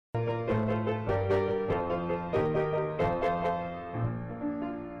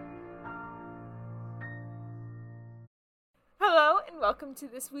welcome to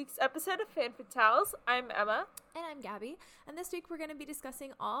this week's episode of Fan Fatales. I'm Emma. And I'm Gabby, and this week we're going to be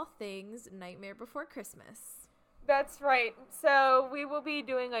discussing all things Nightmare Before Christmas. That's right. So we will be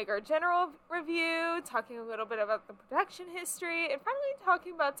doing our general review, talking a little bit about the production history, and finally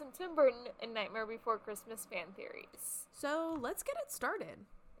talking about some Tim Burton and Nightmare Before Christmas fan theories. So let's get it started.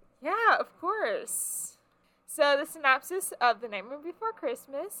 Yeah, of course. So the synopsis of The Nightmare Before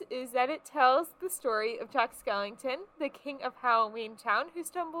Christmas is that it tells the story of Jack Skellington, the king of Halloween Town, who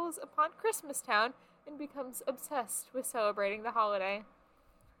stumbles upon Christmas Town and becomes obsessed with celebrating the holiday.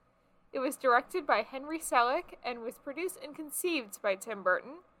 It was directed by Henry Selick and was produced and conceived by Tim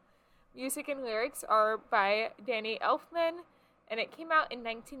Burton. Music and lyrics are by Danny Elfman, and it came out in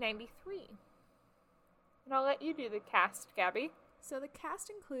 1993. And I'll let you do the cast, Gabby. So the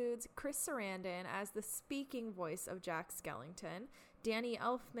cast includes Chris Sarandon as the speaking voice of Jack Skellington, Danny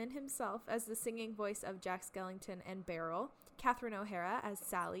Elfman himself as the singing voice of Jack Skellington and Beryl, Catherine O'Hara as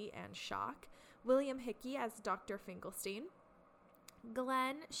Sally and Shock, William Hickey as Dr. Finkelstein,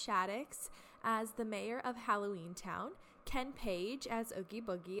 Glenn Shaddix as the mayor of Halloween Town, Ken Page as Oogie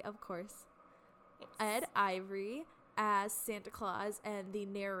Boogie, of course, Ed Ivory as Santa Claus and the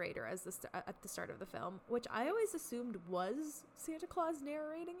narrator as at the start of the film, which I always assumed was Santa Claus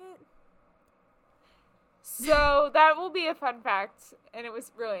narrating it. So that will be a fun fact, and it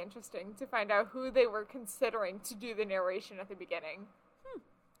was really interesting to find out who they were considering to do the narration at the beginning.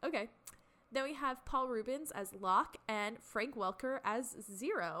 Okay. Then we have Paul Rubens as Locke and Frank Welker as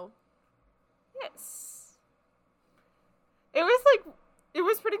Zero. Yes. It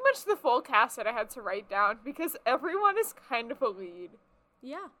was pretty much the full cast that I had to write down because everyone is kind of a lead.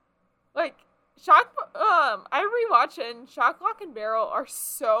 Yeah. Shock, I rewatch it and Shock, Lock, and Barrel are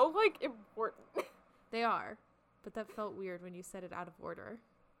so, important. They are. But that felt weird when you said it out of order.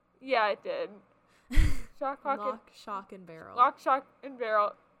 Yeah, it did. Shock, Lock, Shock, and Barrel. Lock, Shock, and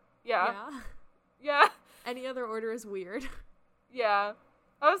Barrel. Yeah. Yeah. Any other order is weird. Yeah.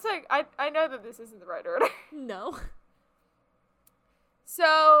 I was like, I know that this isn't the right order. No.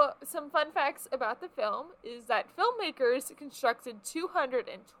 So, some fun facts about the film is that filmmakers constructed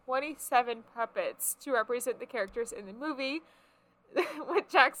 227 puppets to represent the characters in the movie, with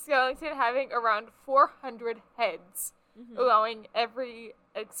Jack Skellington having around 400 heads, allowing every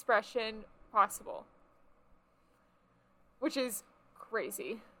expression possible. Which is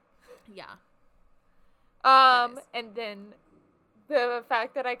crazy. Yeah. And then the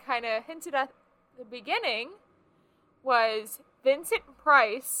fact that I kind of hinted at the beginning was Vincent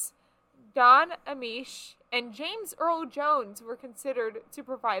Price, Don Amish, and James Earl Jones were considered to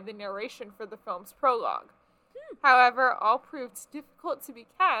provide the narration for the film's prologue. However, all proved difficult to be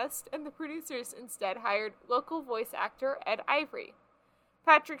cast, and the producers instead hired local voice actor Ed Ivory.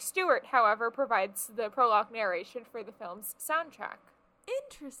 Patrick Stewart, however, provides the prologue narration for the film's soundtrack.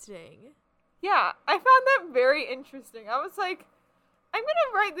 Interesting. Yeah, I found that very interesting. I was like, I'm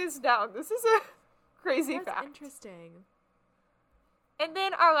gonna write this down. This is a crazy fact. That's interesting. And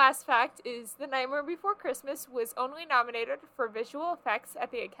then our last fact is The Nightmare Before Christmas was only nominated for visual effects at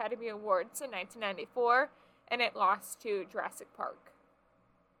the Academy Awards in 1994, and it lost to Jurassic Park.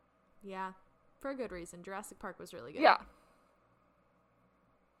 Yeah, for a good reason. Jurassic Park was really good. Yeah.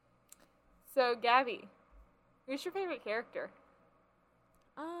 So, Gabby, who's your favorite character?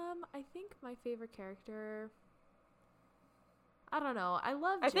 I think my favorite character, I don't know. I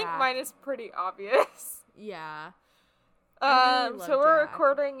love Jack. I think mine is pretty obvious. Yeah. So we're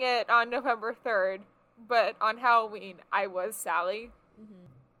recording it on November 3rd, but on Halloween, I was Sally.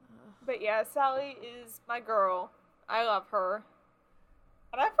 But yeah, Sally is my girl. I love her.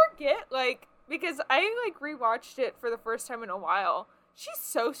 And I forget, because I, rewatched it for the first time in a while. She's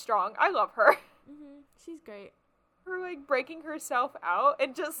so strong. I love her. She's great. Her, breaking herself out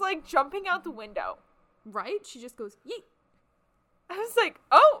and just, jumping out the window. Right? She just goes, yeet. I was like,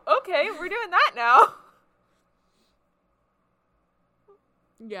 oh, okay, we're doing that now.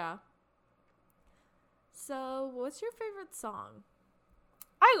 Yeah. So, what's your favorite song?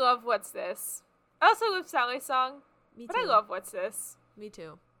 I love What's This. I also love Sally's song. Me but too. I love What's This. Me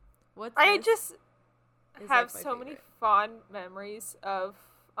too. What's I This just have my so many favorite. fond memories of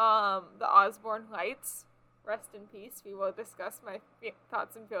the Osborne Lights. Rest in peace. We will discuss my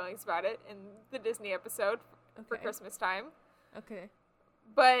thoughts and feelings about it in the Disney episode for Christmas time. Okay.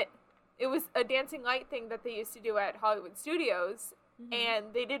 But it was a dancing light thing that they used to do at Hollywood Studios, and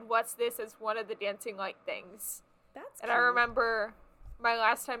they did What's This as one of the dancing light things. That's And cute. I remember my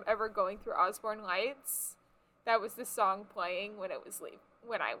last time ever going through Osborne Lights, that was the song playing when I was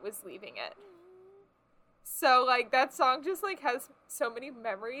leaving it. So, that song just, has so many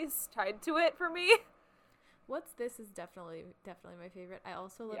memories tied to it for me. What's This is definitely my favorite. I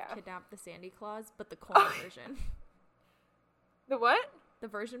also love Yeah. Kidnap the Sandy Claus, but the Korn version. The what? The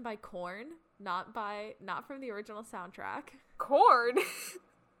version by Korn, not from the original soundtrack. Korn?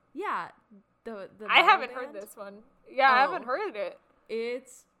 Yeah, the I haven't metal heard band. this one. Yeah, I haven't heard it.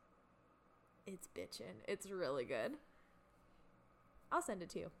 It's bitchin'. It's really good. I'll send it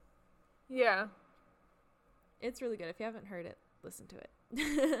to you. Yeah. It's really good. If you haven't heard it, listen to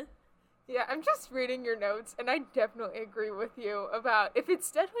it. Yeah, I'm just reading your notes, and I definitely agree with you about if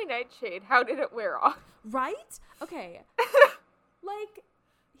it's Deadly Nightshade, how did it wear off? Right? Okay. Like,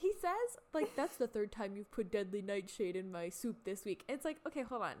 he says, like, that's the third time you've put Deadly Nightshade in my soup this week. And it's like, okay,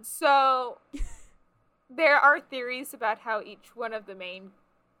 hold on. So, there are theories about how each one of the main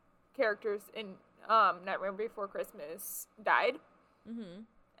characters in Nightmare Before Christmas died. Mm-hmm.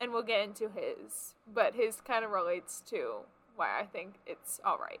 And we'll get into his. But his kind of relates to why I think it's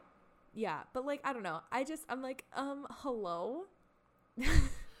alright. Yeah, but, like, I don't know. I'm like, hello? I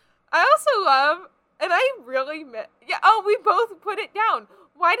also love, and I really we both put it down.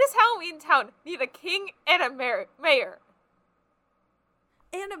 Why does Halloween Town need a king and a mayor?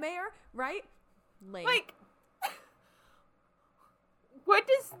 And a mayor, right? Lame. Like, what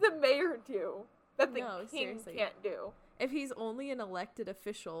does the mayor do that the king seriously. can't do? If he's only an elected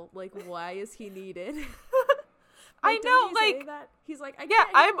official, like, why is he needed? I know, like, he's like,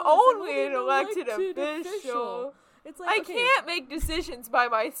 I'm only an elected official. It's like, I can't make decisions by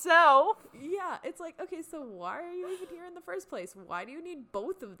myself. Yeah, it's like, okay, so why are you even here in the first place? Why do you need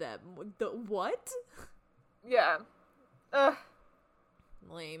both of them? The what? Yeah.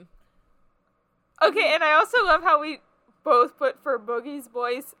 Lame. Okay, and I also love how we both put for Boogie's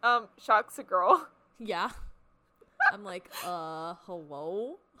voice, shocks a girl. Yeah. I'm like,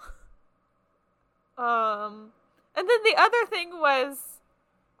 hello? And then the other thing was,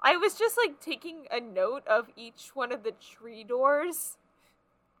 I was just, like, taking a note of each one of the tree doors.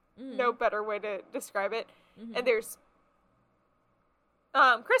 Mm-hmm. No better way to describe it. Mm-hmm. And there's,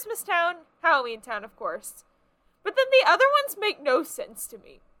 Christmas Town, Halloween Town, of course. But then the other ones make no sense to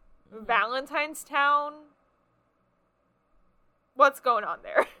me. Mm-hmm. Valentine's Town. What's going on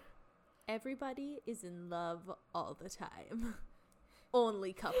there? Everybody is in love all the time.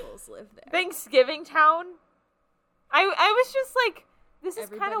 Only couples live there. Thanksgiving Town. I was just like, this is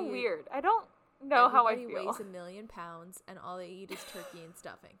kind of weird. I don't know how I feel. Everybody weighs 1 million pounds, and all they eat is turkey and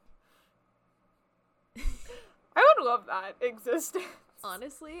stuffing. I would love that existence.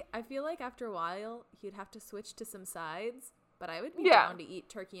 Honestly, I feel like after a while, you'd have to switch to some sides, but I would be down to eat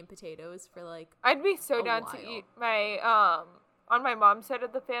turkey and potatoes for, like, I'd be so down to eat my, on my mom's side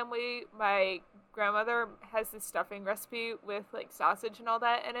of the family, my grandmother has this stuffing recipe with, like, sausage and all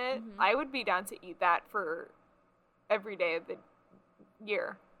that in it. Mm-hmm. I would be down to eat that for every day of the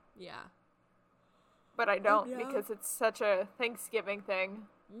year. Yeah. But I don't because it's such a Thanksgiving thing.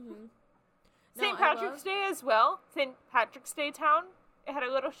 Mm-hmm. St. Patrick's Day as well. St. Patrick's Day Town. It had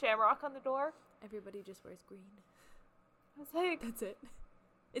a little shamrock on the door. Everybody just wears green. I was like... That's it.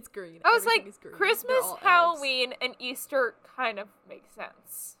 It's green. I was like, Christmas, Halloween, and Easter kind of make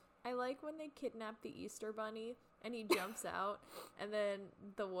sense. I like when they kidnap the Easter bunny and he jumps out and then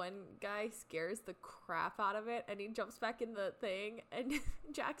the one guy scares the crap out of it and he jumps back in the thing and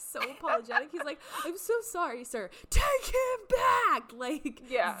Jack's so apologetic. He's like, I'm so sorry, sir. Take him back! Like,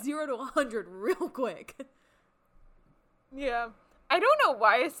 0 to 100 real quick. Yeah. I don't know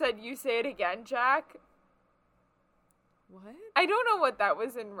why I said you say it again, Jack. What? I don't know what that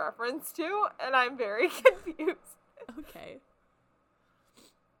was in reference to, and I'm very confused. Okay.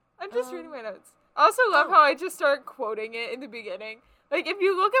 I'm just reading my notes. I also love how I just started quoting it in the beginning. Like, if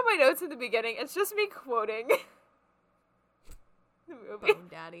you look at my notes in the beginning, it's just me quoting the movie. Bone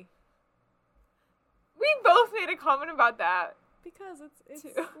Daddy. We both made a comment about that. Because it's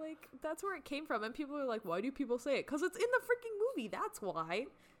like, that's where it came from. And people are like, why do people say it? Because it's in the freaking movie. That's why.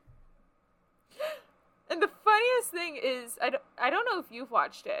 And the funniest thing is, I don't know if you've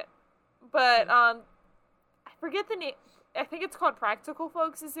watched it, but I forget the name. I think it's called Practical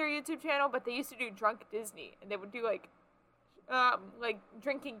Folks is their YouTube channel, but they used to do Drunk Disney, and they would do like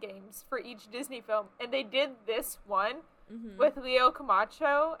drinking games for each Disney film, and they did this one with Leo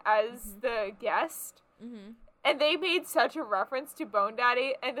Camacho as the guest, and they made such a reference to Bone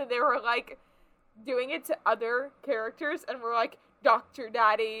Daddy, and then they were like doing it to other characters, and were like Dr.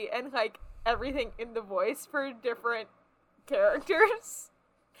 Daddy, and like everything in the voice for different characters.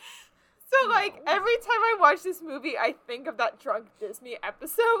 So, like, every time I watch this movie, I think of that Drunk Disney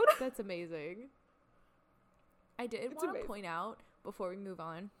episode. That's amazing. I did want to point out, before we move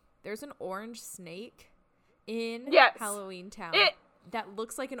on, there's an orange snake in Halloween Town that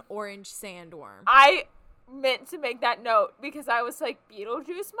looks like an orange sandworm. I meant to make that note because I was like,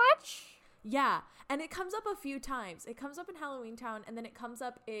 Beetlejuice much? Yeah, and it comes up a few times. It comes up in Halloween Town, and then it comes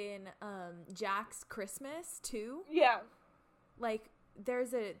up in Jack's Christmas too. Yeah. Like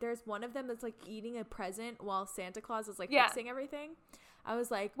there's one of them that's like eating a present while Santa Claus is like fixing everything. I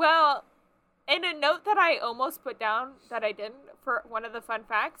was like, well, and a note that I almost put down that I didn't for one of the fun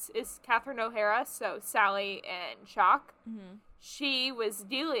facts is Catherine O'Hara, so Sally and Shock. mm-hmm. She was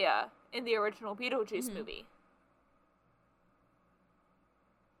Delia in the original Beetlejuice movie.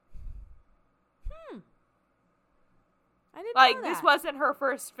 I didn't know that. This wasn't her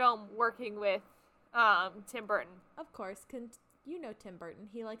first film working with Tim Burton. Of course, you know Tim Burton.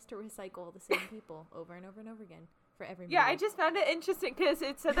 He likes to recycle the same people over and over and over again for every movie. Yeah, I just found it interesting because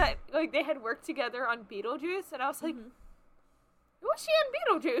it said that like they had worked together on Beetlejuice, and I was like, who was she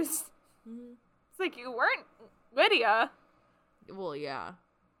in Beetlejuice? Mm-hmm. It's like, you weren't Lydia. Well, yeah.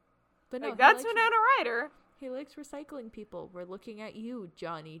 But no, like, that's Winona Ryder. He likes recycling people. We're looking at you,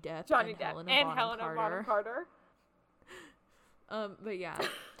 Johnny Depp and Helena Bonham Carter. But yeah.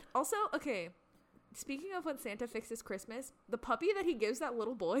 Also, okay, speaking of when Santa fixes Christmas, the puppy that he gives that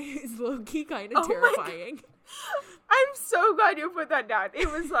little boy is low-key kind of terrifying. I'm so glad you put that down.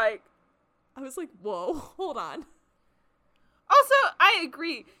 It was like... I was like, whoa, hold on. Also, I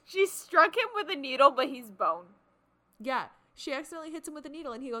agree. She struck him with a needle, but he's bone. Yeah, she accidentally hits him with a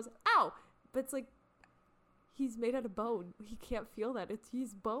needle, and he goes, ow! But it's like, he's made out of bone. He can't feel that.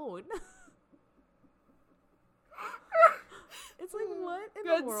 He's bone. It's like, what in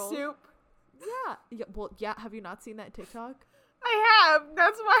the world? Good soup. Yeah. Well, yeah. Have you not seen that TikTok? I have.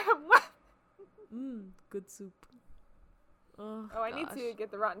 That's why I'm laughing. Good soup. Oh, I need to get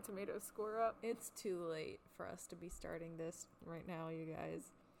the Rotten Tomatoes score up. It's too late for us to be starting this right now, you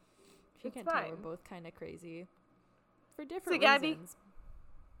guys. If you It's can't fine. tell, we're both kind of crazy for different Gaby. reasons.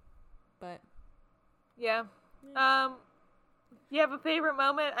 But yeah. You have a favorite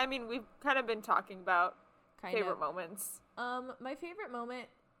moment? I mean, we've kind of been talking about favorite moments. My favorite moment,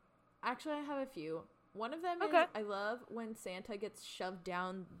 actually, I have a few. One of them is I love when Santa gets shoved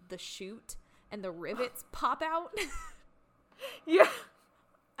down the chute and the rivets pop out. Yeah.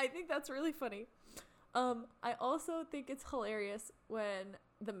 I think that's really funny. I also think it's hilarious when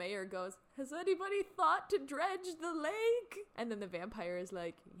the mayor goes, has anybody thought to dredge the lake? And then the vampire is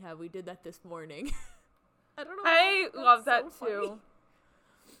like, yeah, we did that this morning. I don't know. I love that too.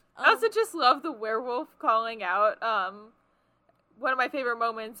 I also just love the werewolf calling out one of my favorite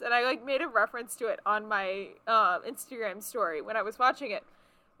moments, and I like made a reference to it on my Instagram story when I was watching it.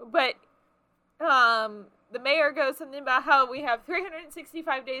 But the mayor goes something about how we have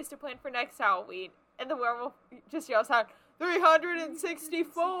 365 days to plan for next Halloween, and the werewolf just yells out,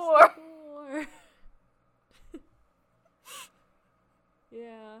 364!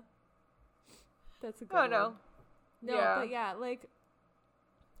 Yeah. That's a good one. No. No, yeah. But yeah, like,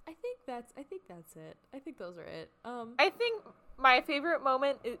 I think that's it. I think those are it. I think my favorite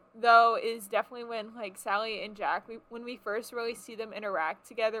moment, though, is definitely when, like, Sally and Jack, when we first really see them interact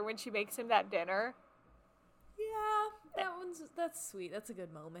together, when she makes him that dinner. Yeah, that's sweet. That's a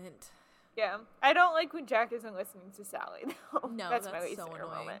good moment. Yeah. I don't like when Jack isn't listening to Sally, though. No, that's that's my least so favorite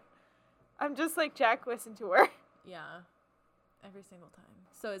annoying. moment. I'm just like, Jack, listen to her. Yeah. Every single time.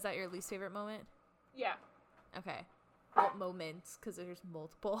 So is that your least favorite moment? Yeah. Okay. Well, moments, because there's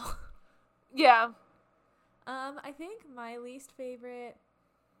multiple. Yeah. I think my least favorite,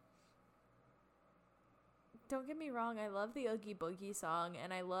 don't get me wrong, I love the Oogie Boogie song,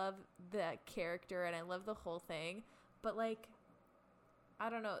 and I love that character, and I love the whole thing, but, like, I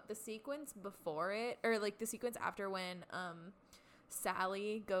don't know, the sequence before it, or, like, the sequence after when,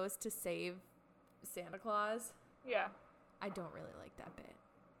 Sally goes to save Santa Claus. Yeah. I don't really like that bit.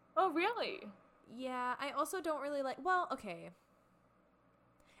 Oh, really? Yeah, I also don't really like, well, okay.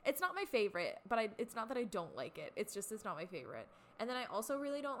 It's not my favorite, but it's not that I don't like it. It's just it's not my favorite. And then I also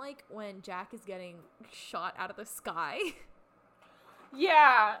really don't like when Jack is getting shot out of the sky.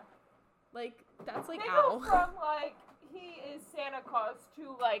 Yeah. Like, that's like, they ow. go from, like, he is Santa Claus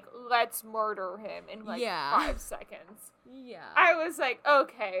to, like, let's murder him in, like, 5 seconds. Yeah. I was like,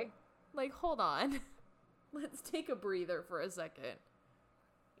 okay. Like, hold on. Let's take a breather for a second.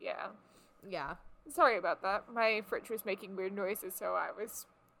 Yeah. Yeah. Sorry about that. My fridge was making weird noises, so I was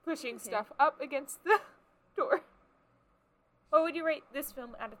pushing stuff up against the door. What would you rate this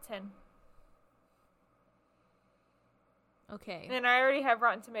film out of 10? Okay. And I already have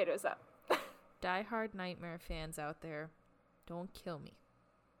Rotten Tomatoes up. Die Hard Nightmare fans out there, don't kill me.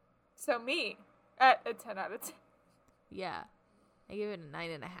 So me, at a 10 out of 10. Yeah. I give it a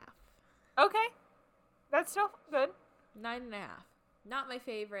 9.5. Okay. That's still good. 9.5. Not my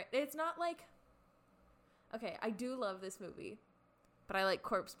favorite. It's not like, Okay, I do love this movie, but I like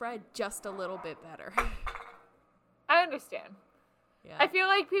Corpse Bride just a little bit better. I understand. Yeah. I feel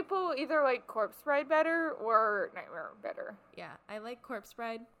like people either like Corpse Bride better or Nightmare better. Yeah, I like Corpse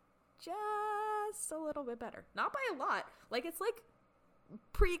Bride just a little bit better. Not by a lot. Like, it's like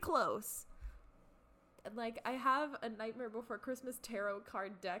pretty close. And like, I have a Nightmare Before Christmas tarot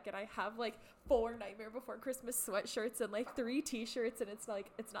card deck, and I have like 4 Nightmare Before Christmas sweatshirts and like 3 t-shirts, and it's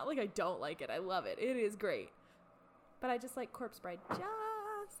not like I don't like it. I love it. It is great. But I just like Corpse Bride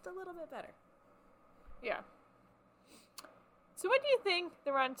just a little bit better. Yeah. So what do you think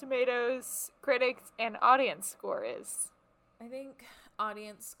the Rotten Tomatoes critics and audience score is? I think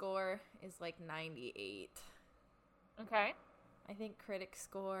audience score is like 98. Okay. I think critic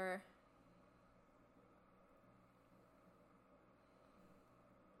score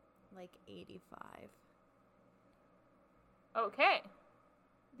like 85. Okay.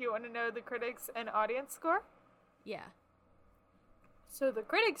 Do you want to know the critics and audience score? Yeah. So the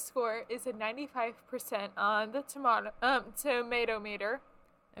critic score is a 95% on the tomato meter.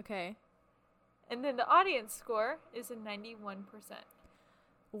 Okay. And then the audience score is a 91%.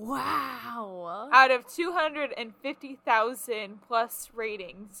 Wow. Out of 250,000 plus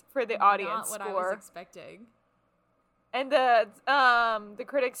ratings for the audience score. Not what score. I was expecting. And the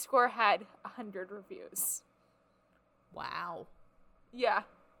critic score had 100 reviews. Wow. Yeah.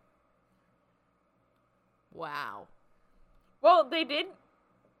 Wow. Well, they did,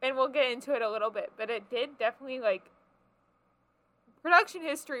 and we'll get into it a little bit, but it did definitely, like, production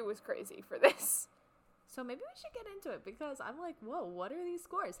history was crazy for this. So maybe we should get into it, because I'm like, whoa, what are these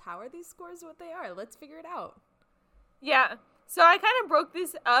scores? How are these scores what they are? Let's figure it out. Yeah. So I kind of broke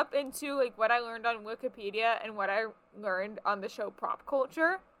this up into, like, what I learned on Wikipedia and what I learned on the show Prop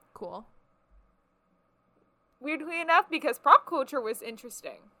Culture. Cool. Weirdly enough, because Prop Culture was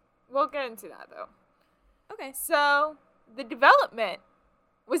interesting. We'll get into that, though. Okay. So the development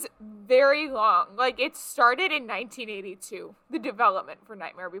was very long. Like, it started in 1982, the development for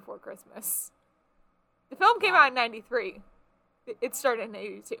Nightmare Before Christmas. The film came out in 93. It started in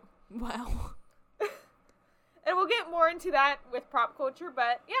 82. Wow. And we'll get more into that with Prop Culture,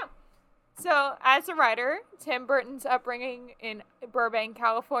 but yeah. So, as a writer, Tim Burton's upbringing in Burbank,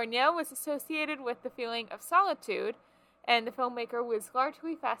 California was associated with the feeling of solitude, and the filmmaker was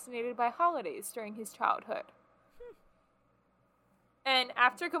largely fascinated by holidays during his childhood. And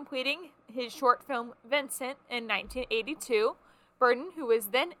after completing his short film Vincent in 1982, Burton, who was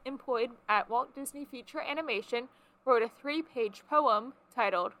then employed at Walt Disney Feature Animation, wrote a 3-page poem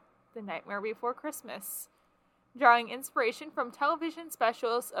titled The Nightmare Before Christmas, drawing inspiration from television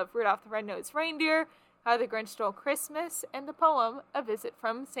specials of Rudolph the Red-Nosed Reindeer, How the Grinch Stole Christmas, and the poem A Visit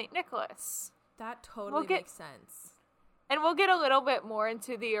from St. Nicholas. That totally makes sense. And we'll get a little bit more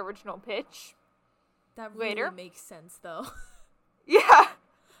into the original pitch. That really later. Makes sense, though. Yeah.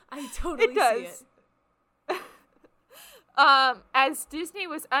 I totally see it. As Disney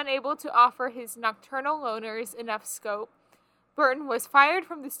was unable to offer his nocturnal loners enough scope, Burton was fired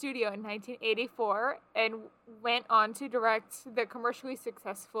from the studio in 1984 and went on to direct the commercially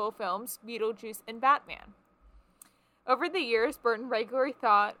successful films Beetlejuice and Batman. Over the years, Burton regularly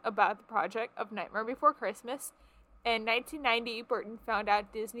thought about the project of Nightmare Before Christmas. In 1990, Burton found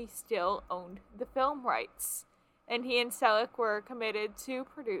out Disney still owned the film rights, and he and Selleck were committed to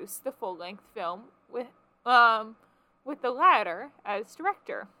produce the full-length film with the latter as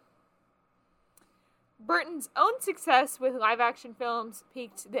director. Burton's own success with live-action films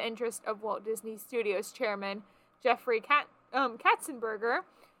piqued the interest of Walt Disney Studios chairman Jeffrey Katzenberger,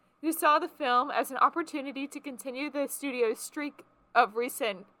 who saw the film as an opportunity to continue the studio's streak of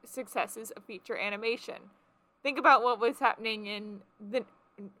recent successes of feature animation. Think about what was happening in the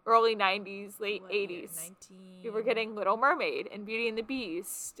early 90s, late 80s. We were getting Little Mermaid and Beauty and the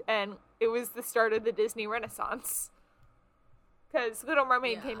Beast, and it was the start of the Disney Renaissance. Because Little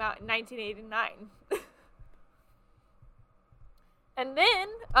Mermaid came out in 1989. And then,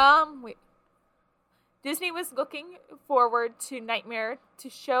 Disney was looking forward to Nightmare to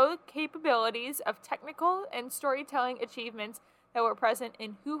show capabilities of technical and storytelling achievements that were present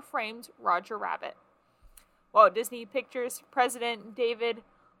in Who Framed Roger Rabbit. Walt Disney Pictures president David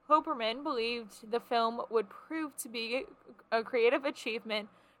Hoberman believed the film would prove to be a creative achievement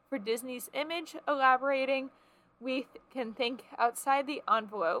for Disney's image, elaborating, "We can think outside the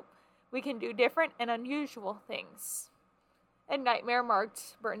envelope. We can do different and unusual things." And Nightmare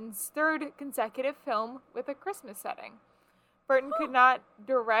marked Burton's 3rd consecutive film with a Christmas setting. Burton could not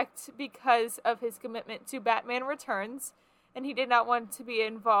direct because of his commitment to Batman Returns, and he did not want to be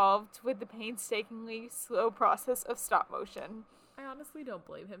involved with the painstakingly slow process of stop motion. I honestly don't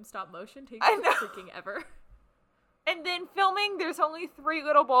blame him. Stop motion takes freaking ever. And then filming, there's only 3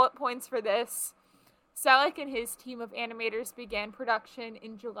 little bullet points for this. Selleck and his team of animators began production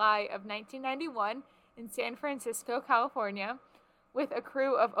in July of 1991 in San Francisco, California, with a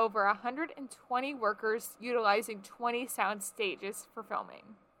crew of over 120 workers utilizing 20 sound stages for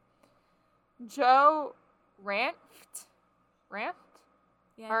filming. Joe Ranft?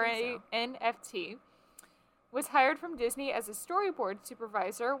 Yeah, R-A-N-F-T, was hired from Disney as a storyboard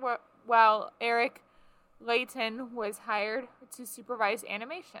supervisor, while Eric Layton was hired to supervise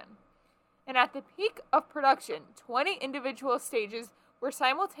animation. And at the peak of production, 20 individual stages were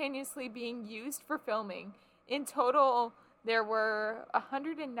simultaneously being used for filming. In total, there were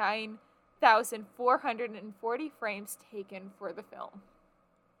 109,440 frames taken for the film.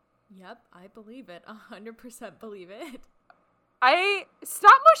 Yep, I believe it. 100% believe it.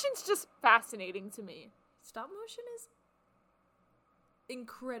 Stop motion's just fascinating to me. Stop motion is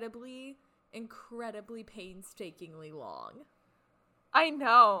incredibly painstakingly long. I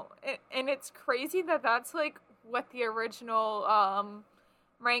know. And it's crazy that that's like what the original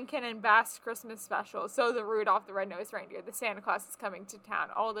Rankin and Bass Christmas special, so the Rudolph the Red-Nosed Reindeer, the Santa Claus is Coming to Town,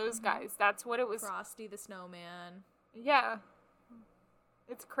 all those guys, that's what it was. Frosty the Snowman. Yeah.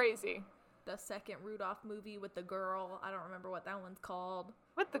 It's crazy. The second Rudolph movie with the girl. I don't remember what that one's called.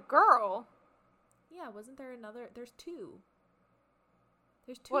 With the girl? Yeah, wasn't there another? There's 2.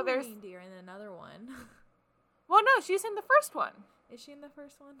 There's 2 there's reindeer and another one. Well, no, she's in the first one. Is she in the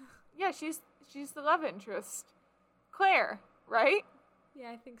first one? Yeah, she's the love interest. Claire, right?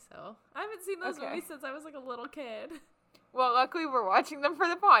 Yeah, I think so. I haven't seen those movies since I was like a little kid. Well, luckily we're watching them for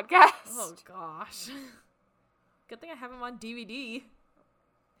the podcast. Oh, gosh. Good thing I have them on DVD.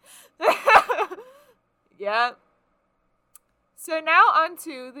 Yeah. So now on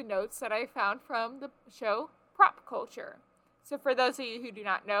to the notes that I found from the show Prop Culture. So for those of you who do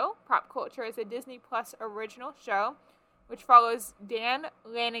not know, Prop Culture is a Disney Plus original show which follows Dan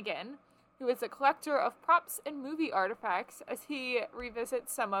Lanigan, who is a collector of props and movie artifacts as he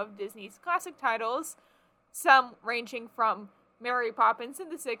revisits some of Disney's classic titles, some ranging from Mary Poppins in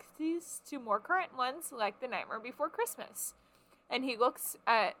the 60s to more current ones like The Nightmare Before Christmas. And he looks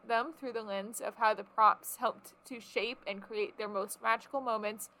at them through the lens of how the props helped to shape and create their most magical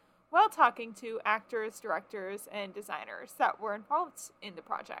moments while talking to actors, directors, and designers that were involved in the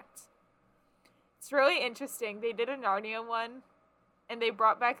project. It's really interesting. They did a Narnia one, and they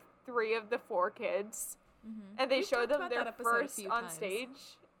brought back 3 of the 4 kids, and they showed them their first on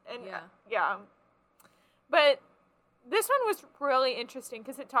stage. And yeah. But this one was really interesting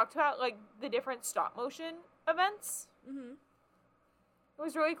because it talked about like the different stop motion events. Mm-hmm. It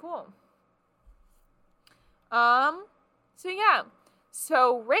was really cool.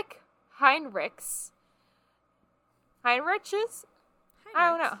 So Rick Heinrichs,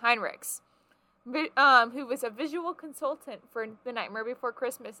 who was a visual consultant for The Nightmare Before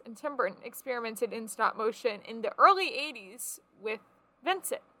Christmas and Tim Burton, experimented in stop motion in the early 80s with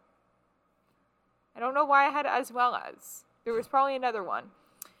Vincent. I don't know why I had as well as. There was probably another one.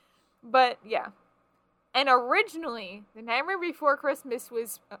 But yeah. And originally, The Nightmare Before Christmas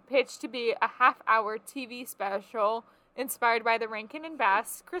was pitched to be a half-hour TV special inspired by the Rankin and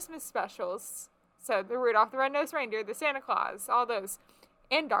Bass Christmas specials. So, the Rudolph the Red-Nosed Reindeer, the Santa Claus, all those.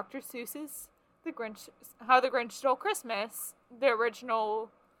 And Dr. Seuss's How the Grinch Stole Christmas, the original...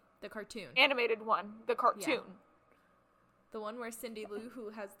 The cartoon. Animated one, the cartoon. Yeah. The one where Cindy Lou Who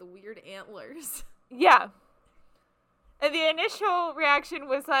has the weird antlers. Yeah. And the initial reaction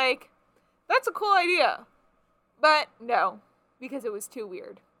was like, that's a cool idea. But no, because it was too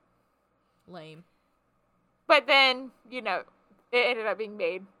weird. Lame. But then, it ended up being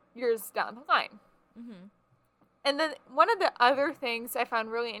made years down the line. Mm-hmm. And then one of the other things I found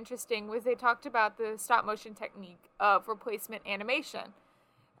really interesting was they talked about the stop motion technique of replacement animation.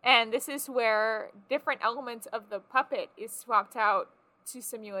 And this is where different elements of the puppet is swapped out to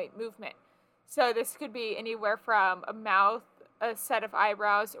simulate movement. So this could be anywhere from a mouth, a set of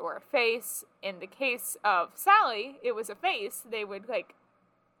eyebrows, or a face. In the case of Sally, it was a face. They would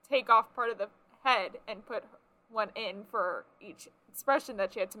take off part of the head and put one in for each expression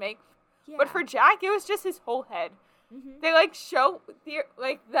that she had to make. Yeah. But for Jack, it was just his whole head. Mm-hmm. They show the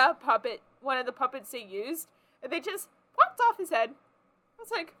puppet, one of the puppets they used, and they just popped off his head. I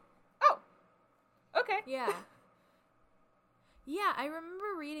was like, oh, okay. Yeah. Yeah, I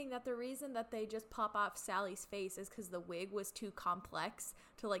remember reading that the reason that they just pop off Sally's face is because the wig was too complex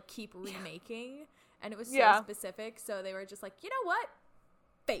to keep remaking, and it was so specific. So they were just like, you know what,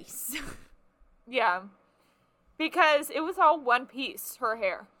 face. Yeah, because it was all one piece, her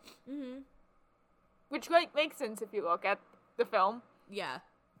hair. Mm-hmm. Which makes sense if you look at the film. Yeah.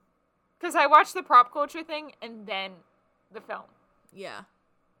 Because I watched the prop culture thing and then the film. Yeah.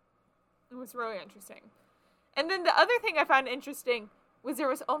 It was really interesting. And then the other thing I found interesting was there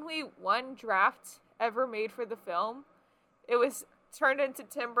was only one draft ever made for the film. It was turned into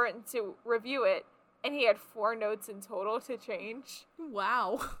Tim Burton to review it, and he had 4 notes in total to change.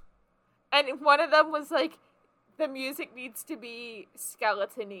 Wow. And one of them was, like, the music needs to be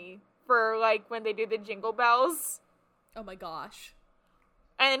skeleton-y for, like, when they do the jingle bells. Oh my gosh.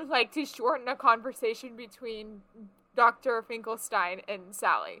 And, like, to shorten a conversation between Dr. Finkelstein and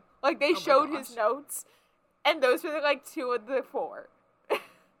Sally. Like, they showed his notes, and those were, like, 2 of the 4.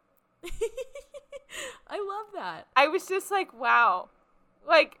 I love that. I was just like, wow.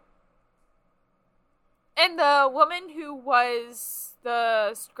 Like, and the woman who was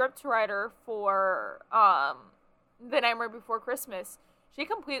the scriptwriter for The Nightmare Before Christmas, she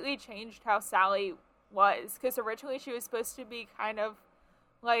completely changed how Sally was. Because originally she was supposed to be kind of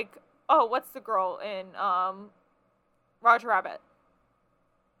like, oh, what's the girl in Roger Rabbit?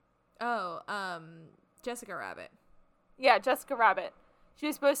 Oh, Jessica Rabbit. Yeah, Jessica Rabbit. She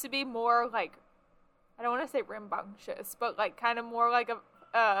was supposed to be more like, I don't want to say rambunctious, but like kind of more like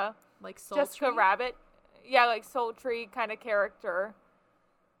a like sultry? Jessica Rabbit. Yeah, like sultry kind of character.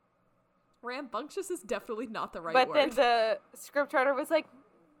 Rambunctious is definitely not the right word. But then the scriptwriter was like,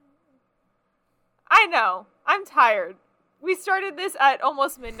 I know, I'm tired. We started this at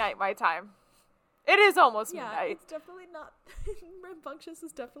almost midnight my time. It is almost midnight. Yeah, it's definitely not, rambunctious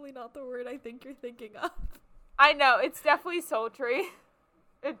is definitely not the word I think you're thinking of. I know, it's definitely sultry.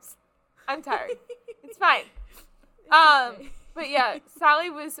 I'm tired. It's fine. Okay. But yeah, Sally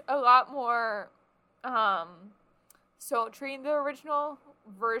was a lot more sultry in the original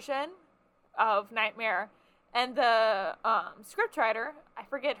version of Nightmare. And the scriptwriter, I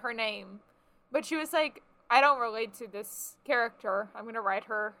forget her name, but she was like, I don't relate to this character. I'm going to write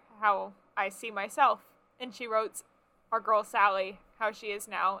her how I see myself. And she wrote our girl Sally how she is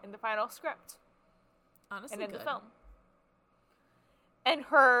now in the final script. Honestly, and in good. the film. And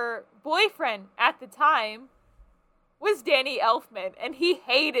her boyfriend at the time was Danny Elfman, and he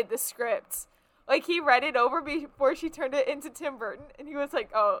hated the script. Like, he read it over before she turned it into Tim Burton, and he was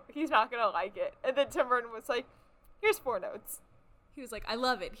like, oh, he's not gonna like it. And then Tim Burton was like, here's 4 notes. He was like, I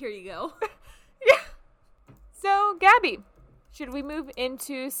love it, here you go. Yeah. So, Gabby, should we move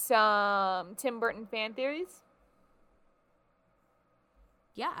into some Tim Burton fan theories?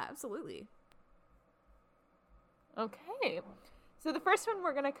 Yeah, absolutely. Okay. So the first one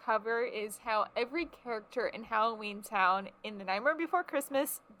we're going to cover is how every character in Halloween Town in The Nightmare Before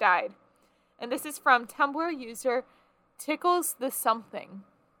Christmas died. And this is from Tumblr user Tickles the Something.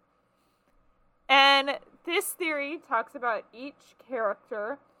 And this theory talks about each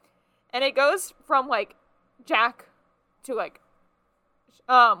character, and it goes from, like, Jack to, like,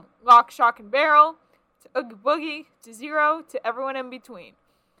 Lock, Shock, and Barrel, to Oogie Boogie, to Zero, to everyone in between.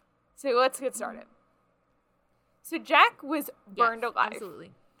 So let's get started. So Jack was burned alive.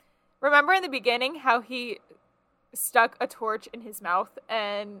 Absolutely. Remember in the beginning how he stuck a torch in his mouth,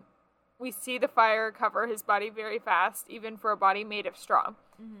 and we see the fire cover his body very fast, even for a body made of straw.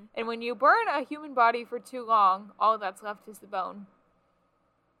 Mm-hmm. And when you burn a human body for too long, all that's left is the bone.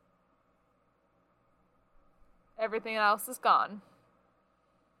 Everything else is gone.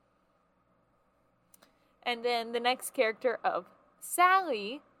 And then the next character of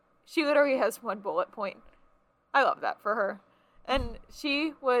Sally, she literally has 1 bullet point. I love that for her. And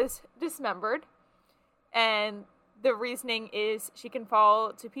she was dismembered. And the reasoning is she can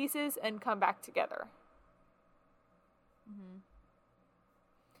fall to pieces and come back together. Mm-hmm.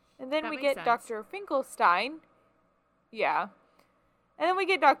 And then we get sense. Dr. Finkelstein. Yeah. And then we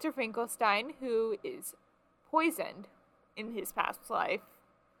get Dr. Finkelstein, who is poisoned in his past life.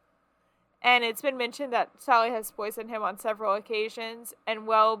 And it's been mentioned that Sally has poisoned him on several occasions. And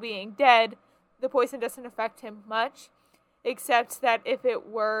while being dead, the poison doesn't affect him much, except that if it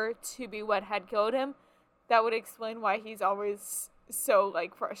were to be what had killed him, that would explain why he's always so,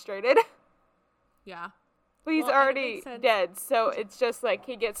 like, frustrated. Yeah. But he's already dead, so it's just like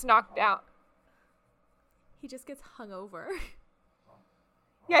he gets knocked out. He just gets hung over.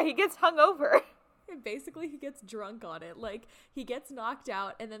 Yeah, he gets hung over. And basically, he gets drunk on it. Like, he gets knocked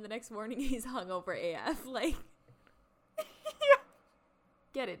out, and then the next morning, he's hung over AF. Like, yeah.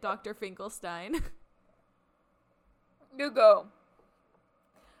 Get it, Dr. Finkelstein. You go.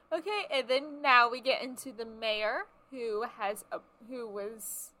 Okay, and then now we get into the mayor, his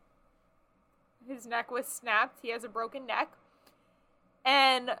neck was snapped. He has a broken neck.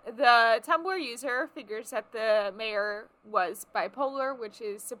 And the Tumblr user figures that the mayor was bipolar, which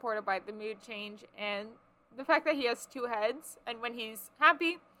is supported by the mood change and the fact that he has 2 heads. And when he's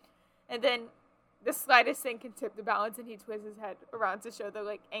happy And then the slightest thing can tip the balance, and he twists his head around to show the,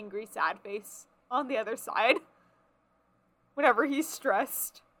 like, angry, sad face on the other side. Whenever he's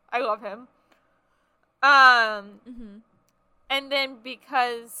stressed. I love him. And then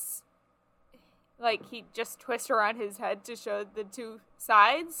because, like, he just twists around his head to show the two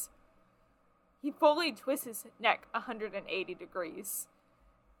sides, he fully twists his neck 180 degrees.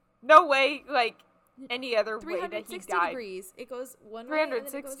 No way, like, any other way that he died. 360 degrees. It goes one way and then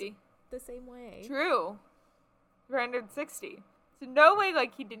it goes the same way. True. 360. So no way,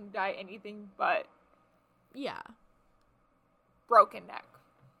 like, he didn't die anything but broken neck.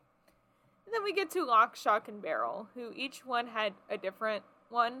 And then we get to Lock, Shock, and Barrel, who each one had a different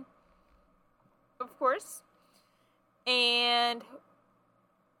one, of course. And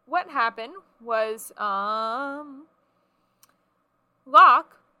what happened was,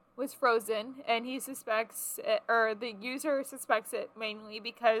 Lock was frozen, and he suspects it, or the user suspects it mainly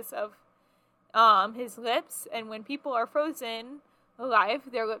because of his lips. And when people are frozen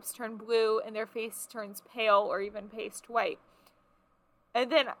alive, their lips turn blue and their face turns pale or even paste white.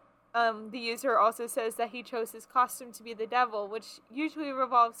 And then the user also says that he chose his costume to be the devil, which usually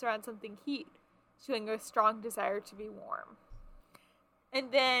revolves around something heat, showing a strong desire to be warm.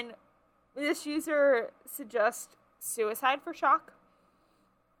 And then this user suggests suicide for Shock.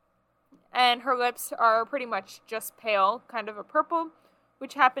 And her lips are pretty much just pale, kind of a purple,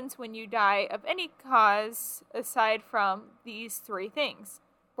 which happens when you die of any cause aside from these three things: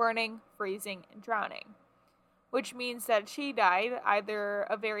 burning, freezing, and drowning. Which means that she died either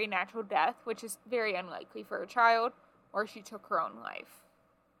a very natural death, which is very unlikely for a child, or she took her own life.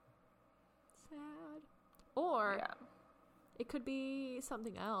 Sad. Or it could be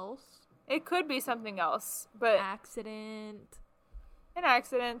something else. It could be something else, but... An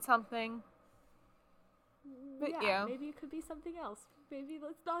accident, something. But maybe it could be something else. Maybe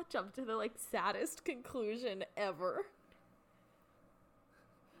let's not jump to the, like, saddest conclusion ever.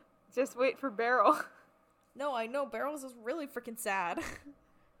 Just wait for Beryl. No, I know. Beryl's is really freaking sad.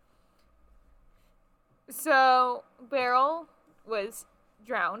 So, Beryl was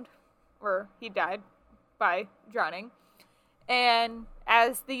drowned, or he died by drowning. And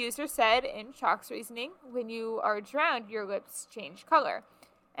as the user said in Shock's reasoning, when you are drowned, your lips change color.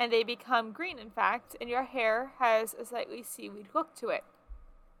 And they become green, in fact, and your hair has a slightly seaweed look to it.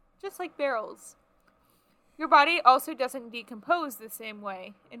 Just like Beryl's. Your body also doesn't decompose the same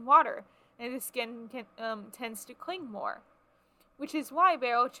way in water, and the skin tends to cling more, which is why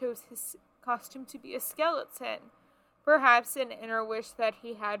Beryl chose his costume to be a skeleton, perhaps an inner wish that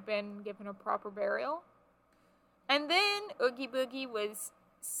he had been given a proper burial. And then Oogie Boogie was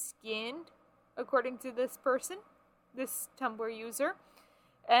skinned, according to this person, this Tumblr user,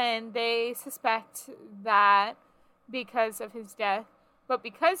 and they suspect that because of his death, but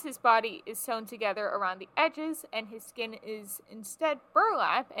because his body is sewn together around the edges and his skin is instead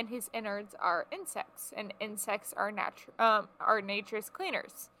burlap and his innards are insects, and insects are nature's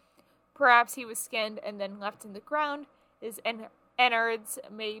cleaners. Perhaps he was skinned and then left in the ground. His innards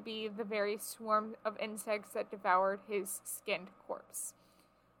may be the very swarm of insects that devoured his skinned corpse.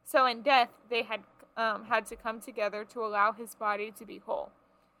 So in death, they had to come together to allow his body to be whole.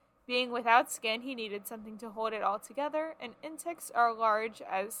 Being without skin, he needed something to hold it all together, and insects are large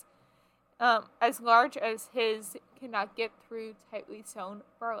as large as his cannot get through tightly sewn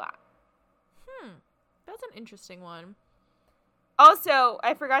burlap. That's an interesting one. Also,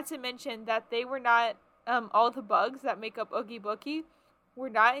 I forgot to mention that they were not, all the bugs that make up Oogie Boogie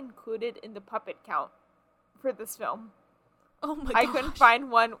were not included in the puppet count for this film. Oh my gosh. I couldn't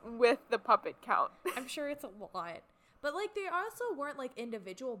find one with the puppet count. I'm sure it's a lot. But, like, they also weren't, like,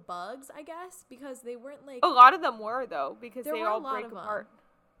 individual bugs, I guess, because they weren't, like... A lot of them were, though, because they all break apart.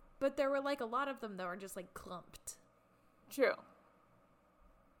 But there were, like, a lot of them that were just, like, clumped. True.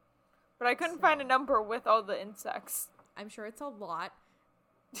 But I couldn't find a number with all the insects. I'm sure it's a lot.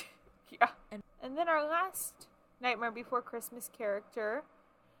 Yeah. And then our last Nightmare Before Christmas character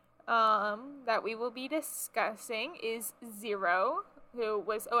that we will be discussing is Zero, who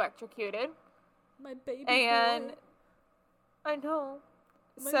was electrocuted. My baby boy. I know.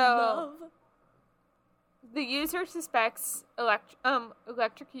 My love. The user suspects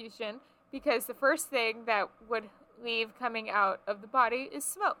electrocution because the first thing that would leave coming out of the body is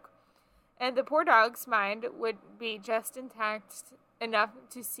smoke. And the poor dog's mind would be just intact enough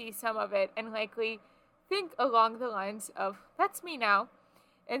to see some of it and likely think along the lines of, "That's me now."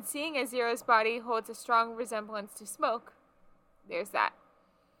 And seeing as Zero's body holds a strong resemblance to smoke, there's that.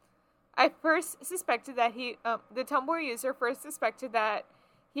 I first suspected that the Tumblr user first suspected that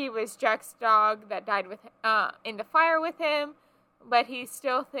he was Jack's dog that died with in the fire with him, but he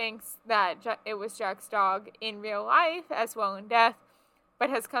still thinks that it was Jack's dog in real life as well in death, but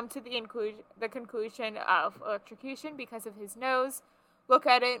has come to the conclusion of electrocution because of his nose. Look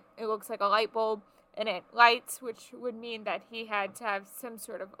at it, it looks like a light bulb, and it lights, which would mean that he had to have some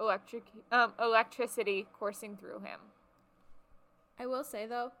sort of electricity coursing through him. I will say,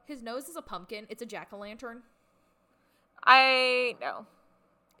 though, his nose is a pumpkin. It's a jack-o'-lantern. I know.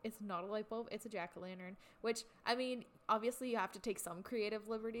 It's not a light bulb. It's a jack-o'-lantern. Which, I mean, obviously you have to take some creative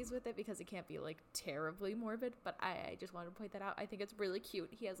liberties with it because it can't be, like, terribly morbid. But I just wanted to point that out. I think it's really cute.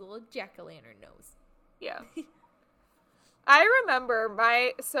 He has a little jack-o'-lantern nose. Yeah. I remember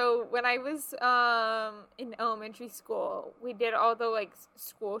when I was in elementary school, we did all the, like,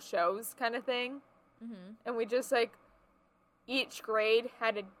 school shows kind of thing. Mm-hmm. And we just, like, each grade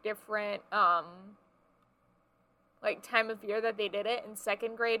had a different, like, time of year that they did it. And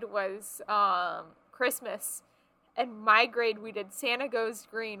second grade was Christmas. And my grade, we did Santa Goes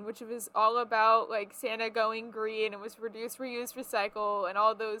Green, which was all about, like, Santa going green. It was reduce, reuse, recycle, and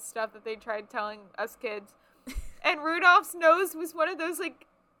all those stuff that they tried telling us kids. And Rudolph's nose was one of those, like,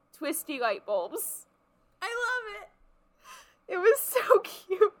 twisty light bulbs. I love it. It was so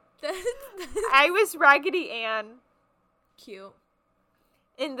cute. I was Raggedy Ann. Cute.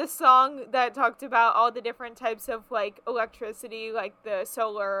 In the song that talked about all the different types of, like, electricity, like the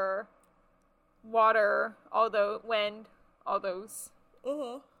solar, water, all the wind, all those.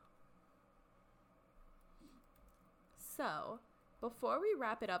 Uh-huh. So, before we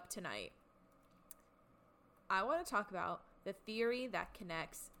wrap it up tonight, I want to talk about the theory that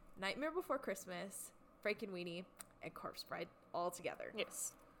connects Nightmare Before Christmas, Frankenweenie, and Corpse Bride all together.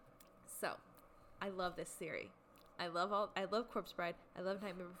 Yes. So, I love this theory. I love Corpse Bride. I love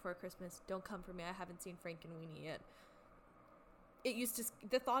Nightmare Before Christmas. Don't come for me. I haven't seen Frankenweenie yet.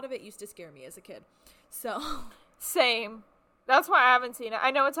 The thought of it used to scare me as a kid. So, same. That's why I haven't seen it.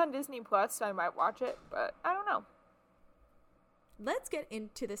 I know it's on Disney Plus, so I might watch it, but I don't know. Let's get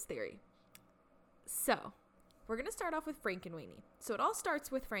into this theory. So, we're going to start off with Frankenweenie. So it all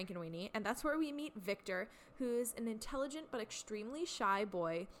starts with Frankenweenie, and that's where we meet Victor, who's an intelligent but extremely shy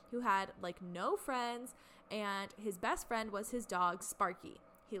boy who had, like, no friends, and his best friend was his dog, Sparky.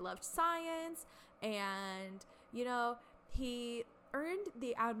 He loved science, and, you know, he earned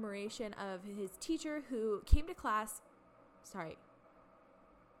the admiration of his teacher who came to class. Sorry.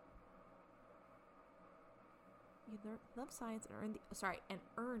 He loved science and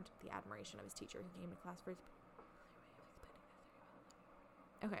earned the admiration of his teacher who came to class for his...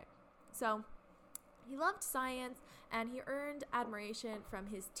 Okay, so he loved science, and he earned admiration from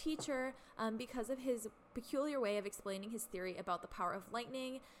his teacher because of his peculiar way of explaining his theory about the power of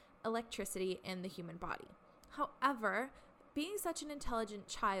lightning, electricity, and the human body. However, being such an intelligent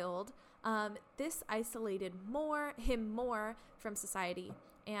child, this isolated him more from society,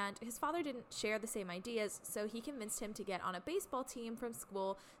 and his father didn't share the same ideas, so he convinced him to get on a baseball team from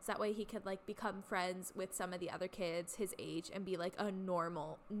school, so that way he could, like, become friends with some of the other kids his age and be, like, a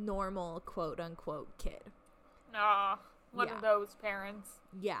normal quote-unquote kid. One of those parents.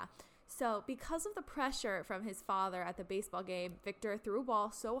 Yeah. So, because of the pressure from his father at the baseball game, Victor threw a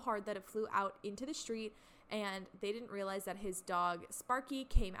ball so hard that it flew out into the street, and they didn't realize that his dog, Sparky,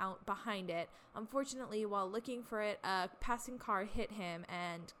 came out behind it. Unfortunately, while looking for it, a passing car hit him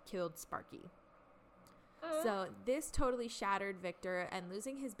and killed Sparky. So this totally shattered Victor, and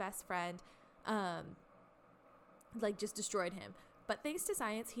losing his best friend, just destroyed him. But thanks to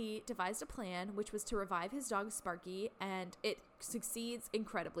science, he devised a plan, which was to revive his dog, Sparky, and it succeeds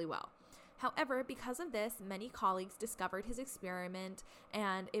incredibly well. However, because of this, many colleagues discovered his experiment,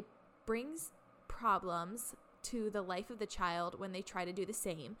 and it brings problems to the life of the child when they try to do the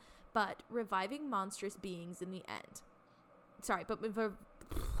same, but reviving monstrous beings in the end.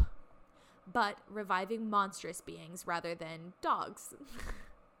 But reviving monstrous beings rather than dogs.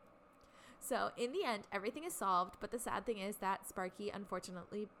 So, in the end, everything is solved, but the sad thing is that Sparky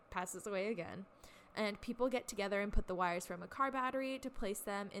unfortunately passes away again. And people get together and put the wires from a car battery to place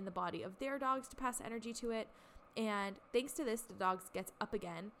them in the body of their dogs to pass energy to it. And thanks to this, the dogs gets up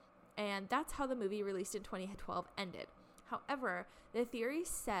again. And that's how the movie released in 2012 ended. However, the theory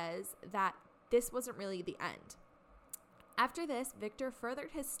says that this wasn't really the end. After this, Victor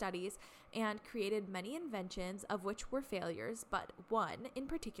furthered his studies and created many inventions, of which were failures, but one in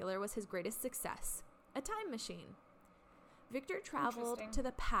particular was his greatest success, a time machine. Victor traveled to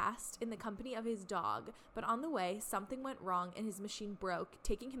the past in the company of his dog, but on the way, something went wrong and his machine broke,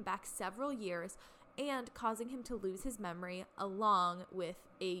 taking him back several years and causing him to lose his memory along with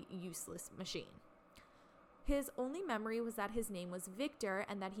a useless machine. His only memory was that his name was Victor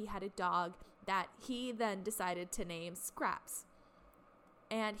and that he had a dog that he then decided to name Scraps.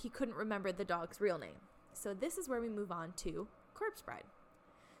 and he couldn't remember the dog's real name. So this is where we move on to Corpse Bride.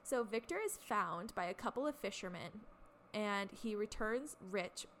 So Victor is found by a couple of fishermen, and he returns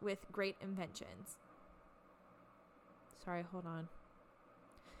rich with great inventions. Sorry, hold on.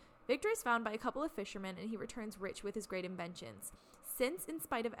 Victor is found by a couple of fishermen, and he returns rich with his great inventions. Since, in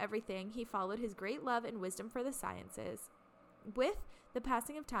spite of everything, he followed his great love and wisdom for the sciences. With the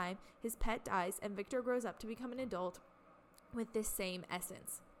passing of time, his pet dies, and Victor grows up to become an adult with this same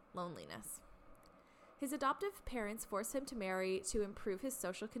essence, loneliness. His adoptive parents force him to marry to improve his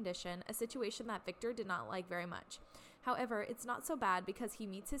social condition, a situation that Victor did not like very much. However, it's not so bad because he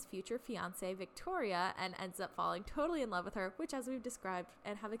meets his future fiancée, Victoria, and ends up falling totally in love with her, which, as we've described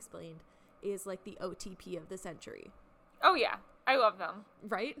and have explained, is like the OTP of the century. Oh, yeah. I love them.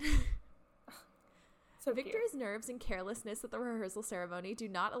 Right? So Victor's cute. nerves and carelessness at the rehearsal ceremony do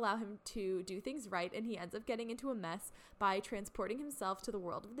not allow him to do things right, and he ends up getting into a mess by transporting himself to the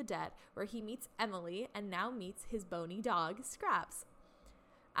world of the dead, where he meets Emily and now meets his bony dog, Scraps.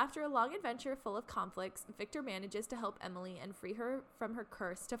 After a long adventure full of conflicts, Victor manages to help Emily and free her from her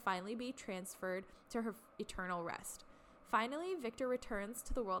curse to finally be transferred to her eternal rest. Finally, Victor returns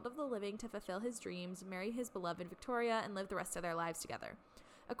to the world of the living to fulfill his dreams, marry his beloved Victoria, and live the rest of their lives together.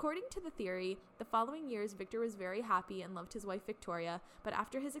 According to the theory, the following years Victor was very happy and loved his wife Victoria, but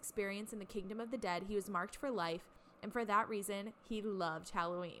after his experience in the kingdom of the dead, he was marked for life, and for that reason, he loved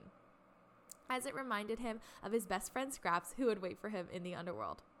Halloween, as it reminded him of his best friend Scraps, who would wait for him in the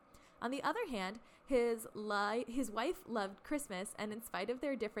underworld. On the other hand, his wife loved Christmas, and in spite of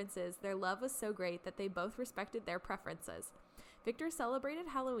their differences, their love was so great that they both respected their preferences. Victor celebrated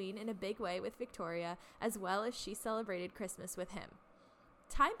Halloween in a big way with Victoria, as well as she celebrated Christmas with him.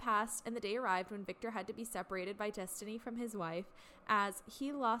 Time passed, and the day arrived when Victor had to be separated by destiny from his wife. As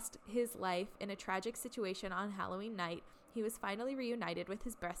he lost his life in a tragic situation on Halloween night, he was finally reunited with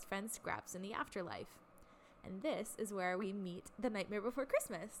his best friend Scraps in the afterlife. And this is where we meet the Nightmare Before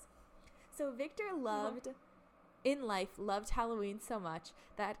Christmas. So Victor loved Halloween so much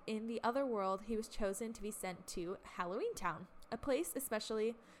that in the other world, he was chosen to be sent to Halloween Town, a place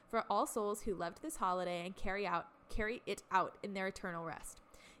especially for all souls who loved this holiday and carry it out in their eternal rest.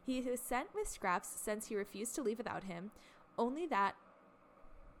 He was sent with Scraps since he refused to leave without him. Only that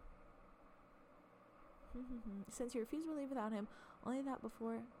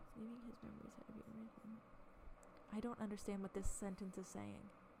before leaving his memories had to be erased. I don't understand what this sentence is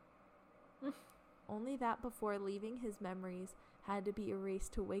saying. Only that before leaving his memories had to be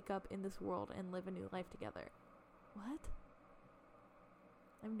erased to wake up in this world and live a new life together. What?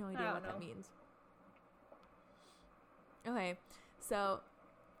 I have no idea what that means. Okay, so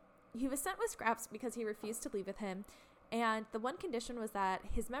he was sent with Scraps because he refused to leave with him, and the one condition was that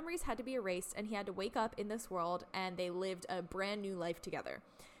his memories had to be erased and he had to wake up in this world and they lived a brand new life together.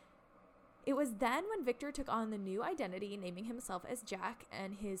 It was then when Victor took on the new identity, naming himself as Jack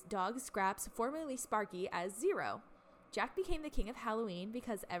and his dog Scraps, formerly Sparky, as Zero. Jack became the king of Halloween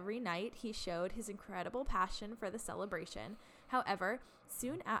because every night he showed his incredible passion for the celebration. However,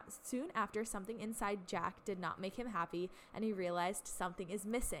 soon after, something inside Jack did not make him happy, and he realized something is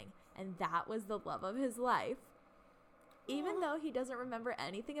missing, and that was the love of his life. Even though he doesn't remember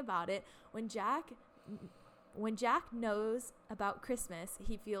anything about it, when Jack knows about Christmas,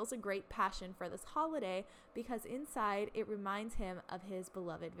 he feels a great passion for this holiday because inside it reminds him of his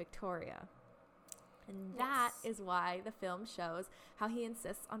beloved Victoria. And that is why the film shows how he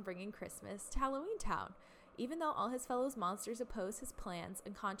insists on bringing Christmas to Halloween Town. Even though all his fellow monsters oppose his plans,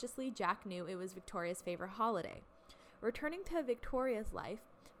 unconsciously Jack knew it was Victoria's favorite holiday. Returning to Victoria's life,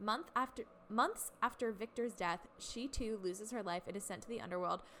 months after Victor's death, she too loses her life and is sent to the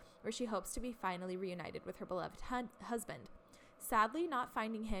underworld, where she hopes to be finally reunited with her beloved husband. Sadly, not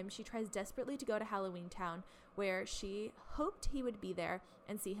finding him, she tries desperately to go to Halloween Town, where she hoped he would be there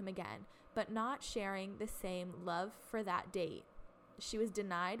and see him again, but not sharing the same love for that date. She was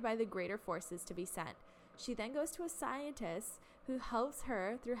denied by the greater forces to be sent. She then goes to a scientist who helps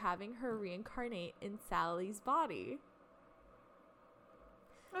her through having her reincarnate in Sally's body.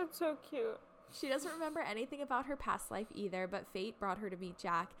 That's so cute. She doesn't remember anything about her past life either, but fate brought her to meet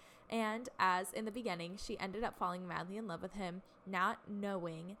Jack, and as in the beginning, she ended up falling madly in love with him, not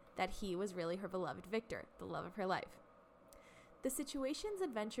knowing that he was really her beloved Victor, the love of her life. The situations,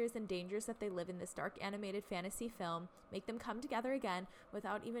 adventures, and dangers that they live in this dark animated fantasy film make them come together again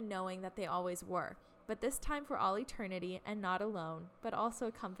without even knowing that they always were, but this time for all eternity and not alone, but also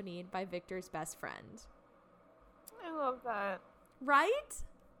accompanied by Victor's best friend. I love that. Right?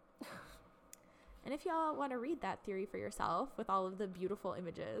 And if y'all want to read that theory for yourself with all of the beautiful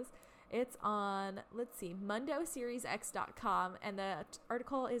images It's on, let's see, MundoSeriesX.com, and the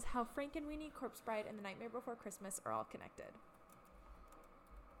article is How Frankenweenie, Corpse Bride, and The Nightmare Before Christmas are all connected.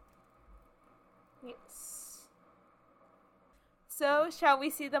 Yes. So, shall we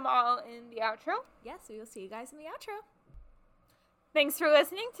see them all in the outro? Yes, we will see you guys in the outro. Thanks for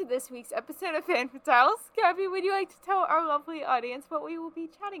listening to this week's episode of Fan Fatales. Gabby, would you like to tell our lovely audience what we will be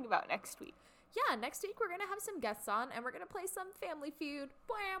chatting about next week? Yeah, next week we're going to have some guests on, and we're going to play some Family Feud.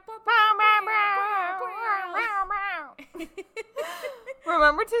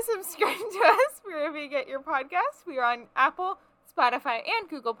 Remember to subscribe to us wherever you get your podcasts. We are on Apple, Spotify, and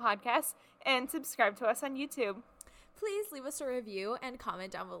Google Podcasts, and subscribe to us on YouTube. Please leave us a review and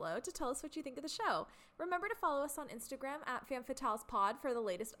comment down below to tell us what you think of the show. Remember to follow us on Instagram at FanFatalesPod for the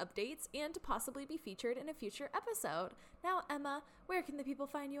latest updates and to possibly be featured in a future episode. Now, Emma, where can the people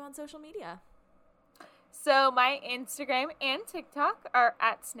find you on social media? So my Instagram and TikTok are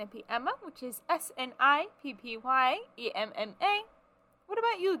at SnippyEmma, which is SNIPPYEMMA. What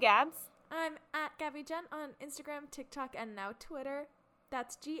about you, Gabs? I'm at GabbyGent on Instagram, TikTok, and now Twitter.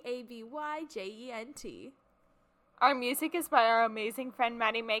 That's GABYJENT. Our music is by our amazing friend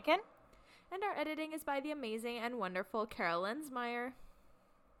Maddie Macon. And our editing is by the amazing and wonderful Carol Lensmeyer.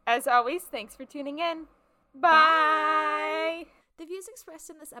 As always, thanks for tuning in. Bye! The views expressed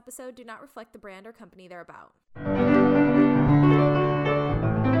in this episode do not reflect the brand or company they're about.